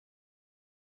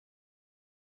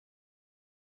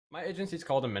My agency is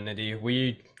called Aiminity.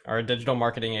 We are a digital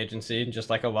marketing agency, just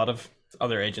like a lot of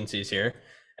other agencies here.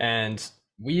 And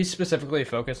we specifically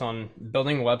focus on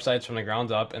building websites from the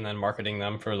ground up and then marketing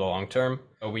them for the long term.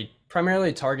 We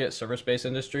primarily target service-based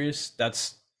industries.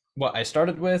 That's what I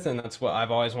started with, and that's what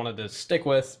I've always wanted to stick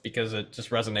with because it just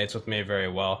resonates with me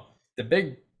very well. The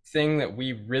big thing that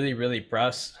we really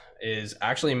press is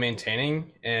actually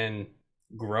maintaining and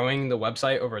growing the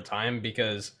website over time,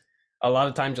 because a lot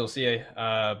of times you'll see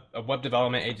a web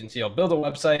development agency will build a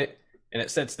website and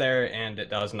it sits there and it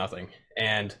does nothing.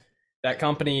 And that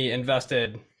company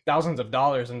invested thousands of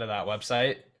dollars into that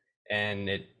website and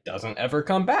it doesn't ever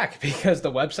come back because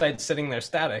the website's sitting there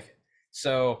static.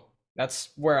 So that's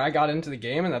where I got into the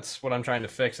game, and that's what I'm trying to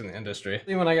fix in the industry.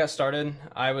 When I got started,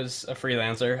 I was a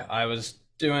freelancer. I was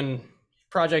doing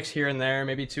projects here and there,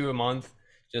 maybe 2 a month,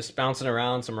 just bouncing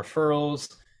around, some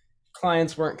referrals.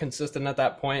 Clients weren't consistent at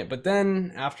that point, but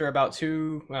then after about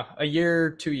a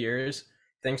year, 2 years,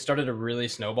 things started to really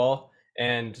snowball,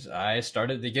 and I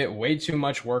started to get way too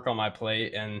much work on my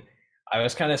plate, and I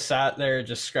was kind of sat there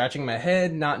just scratching my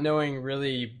head, not knowing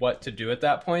really what to do at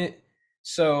that point.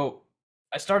 So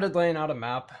I started laying out a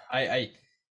map. I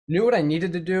knew what I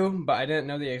needed to do, but I didn't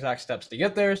know the exact steps to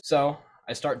get there. So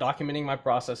I start documenting my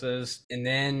processes, and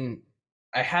then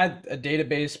I had a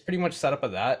database pretty much set up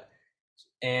of that.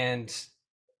 And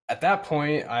at that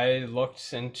point, I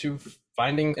looked into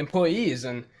finding employees.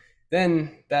 And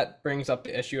then that brings up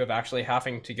the issue of actually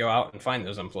having to go out and find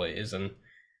those employees. And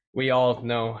we all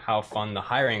know how fun the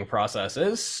hiring process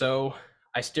is. So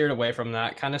I steered away from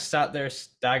that, kind of sat there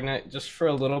stagnant just for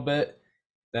a little bit.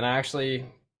 Then I actually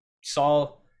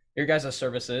saw your guys'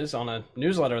 services on a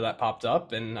newsletter that popped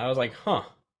up, and I was like, I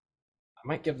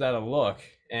might give that a look.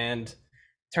 And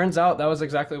turns out that was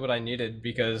exactly what I needed,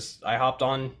 because I hopped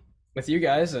on with you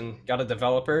guys and got a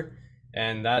developer,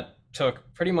 and that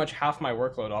took pretty much half my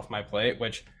workload off my plate,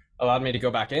 which allowed me to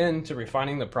go back into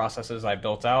refining the processes I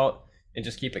built out and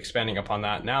just keep expanding upon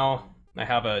that. Now I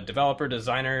have a developer,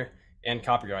 designer, and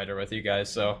copywriter with you guys,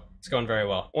 so it's going very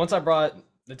well. Once I brought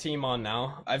the team on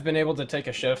now, I've been able to take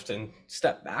a shift and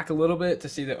step back a little bit to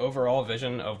see the overall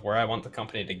vision of where I want the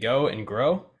company to go and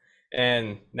grow.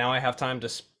 And now I have time to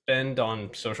spend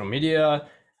on social media,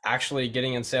 actually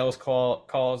getting in sales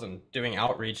calls and doing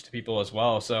outreach to people as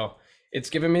well. So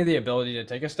it's given me the ability to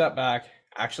take a step back,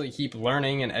 actually keep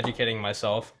learning and educating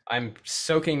myself. I'm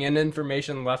soaking in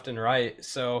information left and right.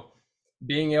 So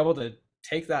being able to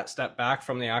take that step back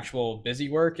from the actual busy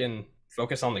work and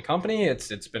focus on the company,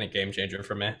 it's been a game changer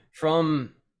for me.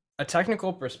 From a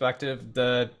technical perspective,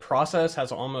 the process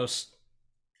has almost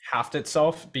halved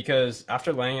itself, because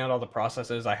after laying out all the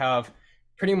processes, I have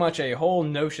pretty much a whole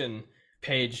Notion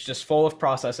page just full of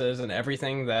processes and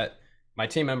everything that my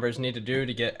team members need to do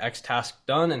to get X task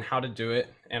done and how to do it.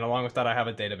 And along with that, I have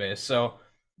a database. So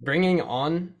bringing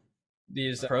on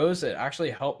these pros, it actually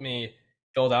helped me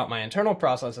build out my internal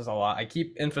processes a lot. I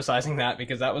keep emphasizing that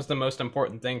because that was the most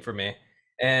important thing for me.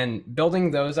 And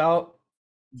building those out,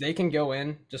 they can go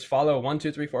in, just follow 1,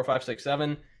 2, 3, 4, 5, 6,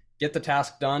 7, get the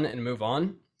task done and move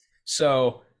on.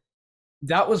 So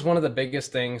that was one of the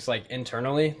biggest things, like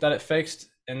internally, that it fixed.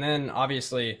 And then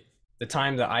obviously the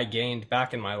time that I gained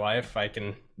back in my life, I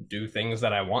can do things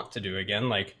that I want to do again.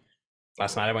 Like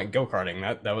last night I went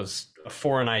go-karting. That was a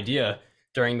foreign idea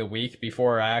during the week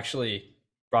before I actually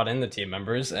brought in the team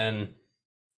members. And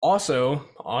also,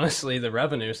 honestly, the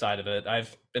revenue side of it,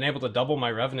 I've been able to double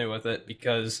my revenue with it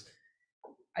because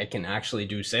I can actually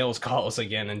do sales calls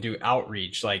again and do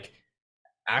outreach, like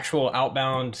actual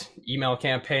outbound email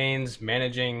campaigns,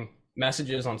 managing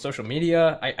messages on social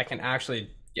media. I can actually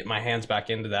get my hands back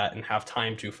into that and have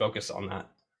time to focus on that.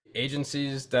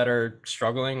 Agencies that are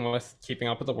struggling with keeping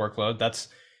up with the workload, that's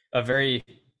a very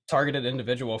targeted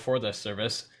individual for this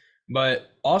service. But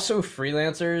also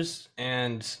freelancers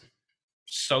and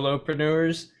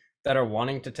solopreneurs that are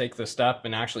wanting to take the step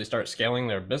and actually start scaling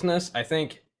their business. I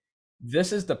think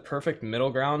this is the perfect middle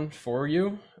ground for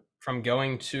you, from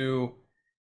going to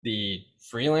the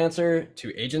freelancer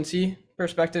to agency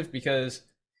perspective, because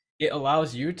it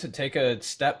allows you to take a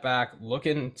step back, look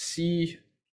and see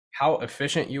how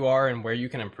efficient you are and where you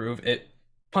can improve. It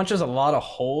punches a lot of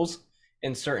holes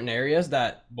in certain areas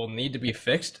that will need to be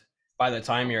fixed by the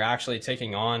time you're actually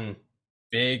taking on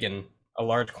big and a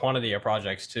large quantity of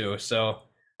projects too. So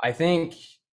I think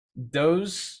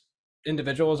those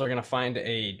individuals are going to find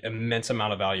a immense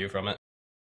amount of value from it.